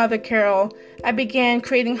by my mother Carol, I began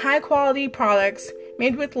creating high-quality products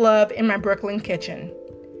made with love in my Brooklyn kitchen.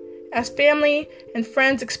 As family and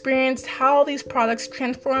friends experienced how these products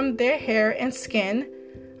transformed their hair and skin,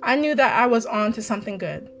 I knew that I was on to something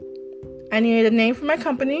good. I needed a name for my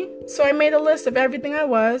company, so I made a list of everything I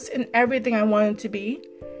was and everything I wanted to be,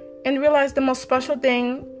 and realized the most special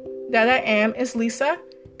thing that I am is Lisa,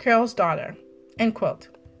 Carol's daughter," end quote.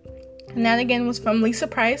 And that again was from Lisa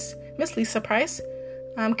Price, Miss Lisa Price,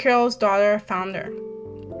 Carol's Daughter founder.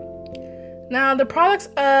 Now, the products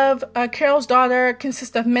of Carol's Daughter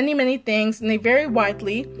consist of many things, and they vary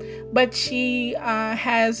widely, but she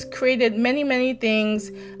has created many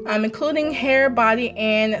things, including hair, body,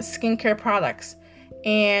 and skincare products.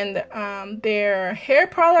 And their hair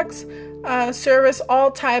products service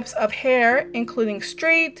all types of hair, including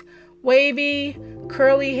straight, wavy,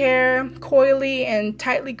 curly hair, coily and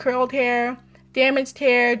tightly curled hair, damaged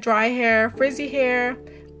hair, dry hair, frizzy hair,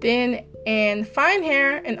 thin and fine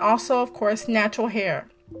hair, and also, of course, natural hair.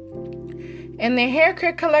 And their hair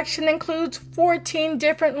care collection includes 14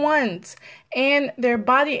 different ones. And their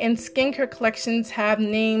body and skincare collections have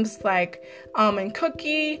names like Almond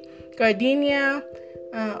Cookie, Gardenia,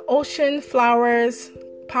 Ocean Flowers,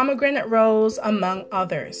 Pomegranate Rose, among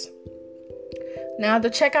others. Now,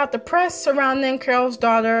 to check out the press surrounding Carol's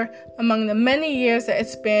Daughter, among the many years that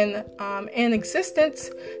it's been in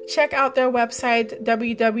existence, check out their website,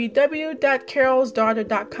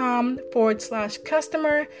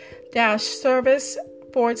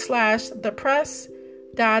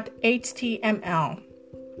 www.carolsdaughter.com/customer-service/thepress.html.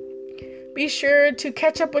 Be sure to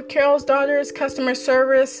catch up with Carol's Daughter's customer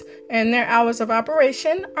service, and their hours of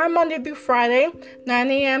operation are Monday through Friday,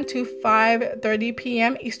 9 a.m. to 5:30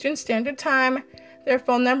 p.m. Eastern Standard Time. Their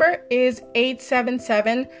phone number is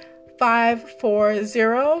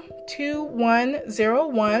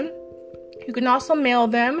 877-540-2101. You can also mail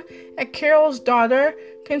them at Carol's Daughter,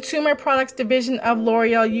 Consumer Products Division of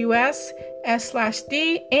L'Oreal US,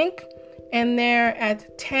 S/D, Inc., and they're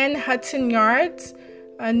at 10 Hudson Yards,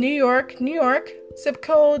 New York, zip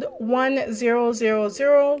code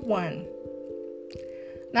 10001.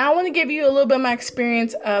 Now I want to give you a little bit of my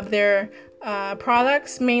experience of their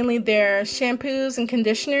products, mainly their shampoos and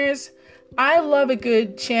conditioners. I love a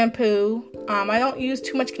good shampoo. I don't use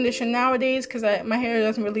too much conditioner nowadays because my hair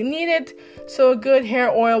doesn't really need it. So a good hair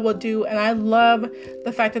oil will do. And I love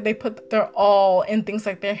the fact that they put their all in things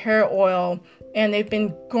like their hair oil. And they've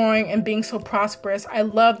been growing and being so prosperous. I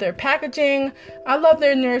love their packaging. I love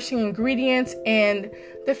their nourishing ingredients. And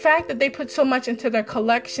the fact that they put so much into their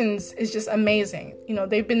collections is just amazing. You know,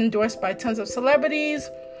 they've been endorsed by tons of celebrities.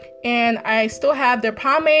 And I still have their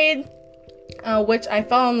pomade, which I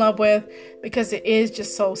fell in love with because it is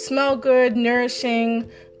just so smell good,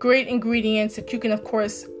 nourishing, great ingredients that you can, of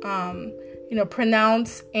course,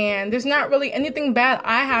 pronounce. And there's not really anything bad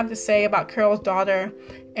I have to say about Carol's Daughter.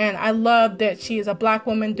 And I love that she is a Black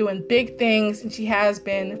woman doing big things, and she has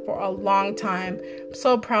been for a long time. I'm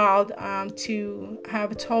so proud to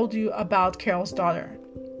have told you about Carol's Daughter.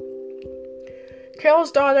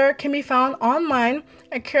 Carol's Daughter can be found online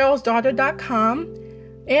at carolsdaughter.com,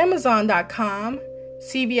 amazon.com,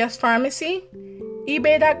 CVS Pharmacy,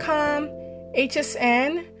 ebay.com,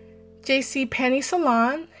 HSN, JCPenney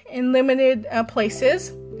Salon in limited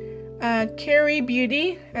places, Carrie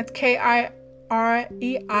Beauty at KIREIBD,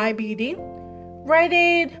 Rite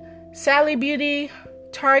Aid, Sally Beauty,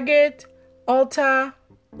 Target, Ulta,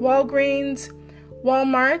 Walgreens,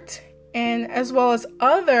 Walmart, and as well as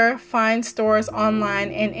other fine stores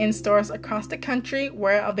online and in stores across the country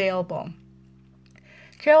where available.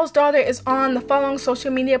 Carol's Daughter is on the following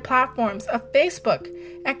social media platforms of Facebook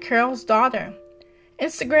at Carol's Daughter,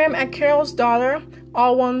 Instagram at Carol's Daughter,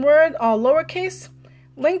 all one word, all lowercase,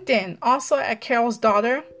 LinkedIn also at Carol's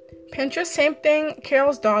Daughter, Pinterest same thing,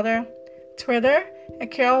 Carol's Daughter, Twitter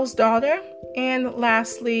at Carol's Daughter, and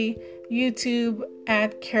lastly, YouTube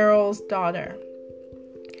at Carol's Daughter.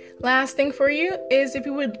 Last thing for you is if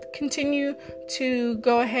you would continue to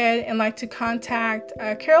go ahead and like to contact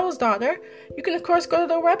Carol's Daughter, you can of course go to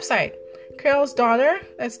their website, Carol's Daughter,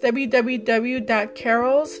 that's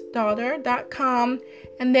www.carolsdaughter.com,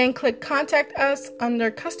 and then click Contact Us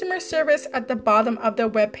under Customer Service at the bottom of their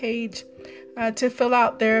webpage to fill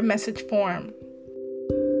out their message form.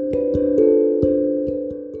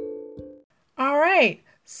 All right.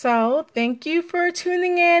 So thank you for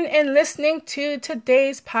tuning in and listening to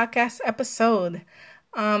today's podcast episode.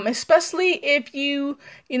 Especially if you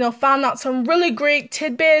found out some really great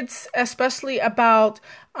tidbits, especially about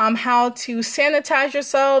how to sanitize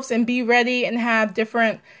yourselves and be ready and have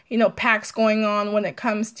different, packs going on when it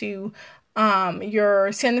comes to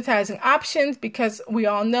your sanitizing options, because we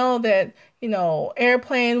all know that,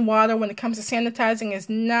 airplane water when it comes to sanitizing is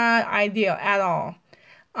not ideal at all.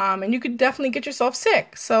 And you could definitely get yourself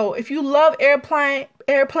sick. So if you love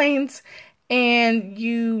airplanes and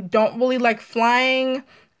you don't really like flying,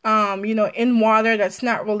 in water that's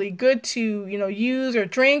not really good to, use or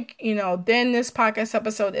drink, then this podcast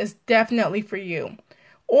episode is definitely for you.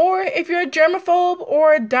 Or if you're a germaphobe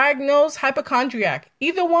or a diagnosed hypochondriac,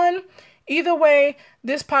 either way,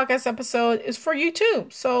 this podcast episode is for you too.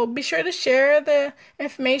 So be sure to share the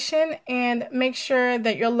information and make sure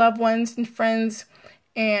that your loved ones and friends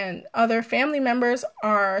and other family members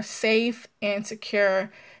are safe and secure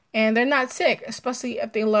and they're not sick, especially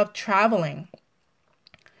if they love traveling.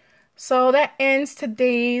 So that ends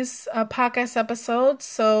today's podcast episode.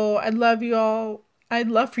 So I'd love you all. I'd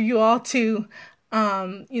love for you all to,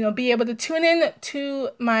 be able to tune in to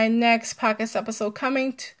my next podcast episode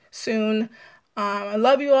coming soon. I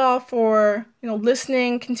love you all for,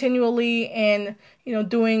 listening continually and,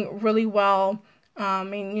 doing really well.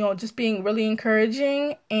 And, just being really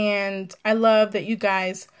encouraging. And I love that you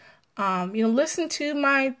guys, listen to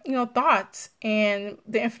my, thoughts, and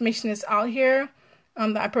the information is out here,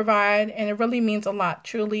 that I provide. And it really means a lot,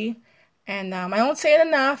 truly. And I don't say it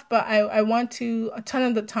enough, but I want to a ton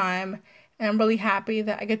of the time. And I'm really happy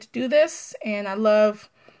that I get to do this. And I love,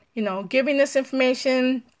 giving this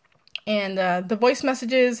information. And the voice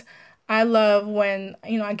messages, I love when,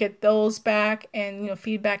 I get those back and,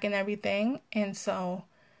 feedback and everything. And so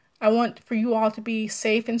I want for you all to be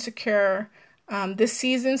safe and secure this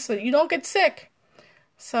season so that you don't get sick.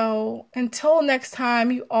 So until next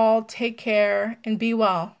time, you all take care and be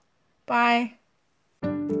well. Bye.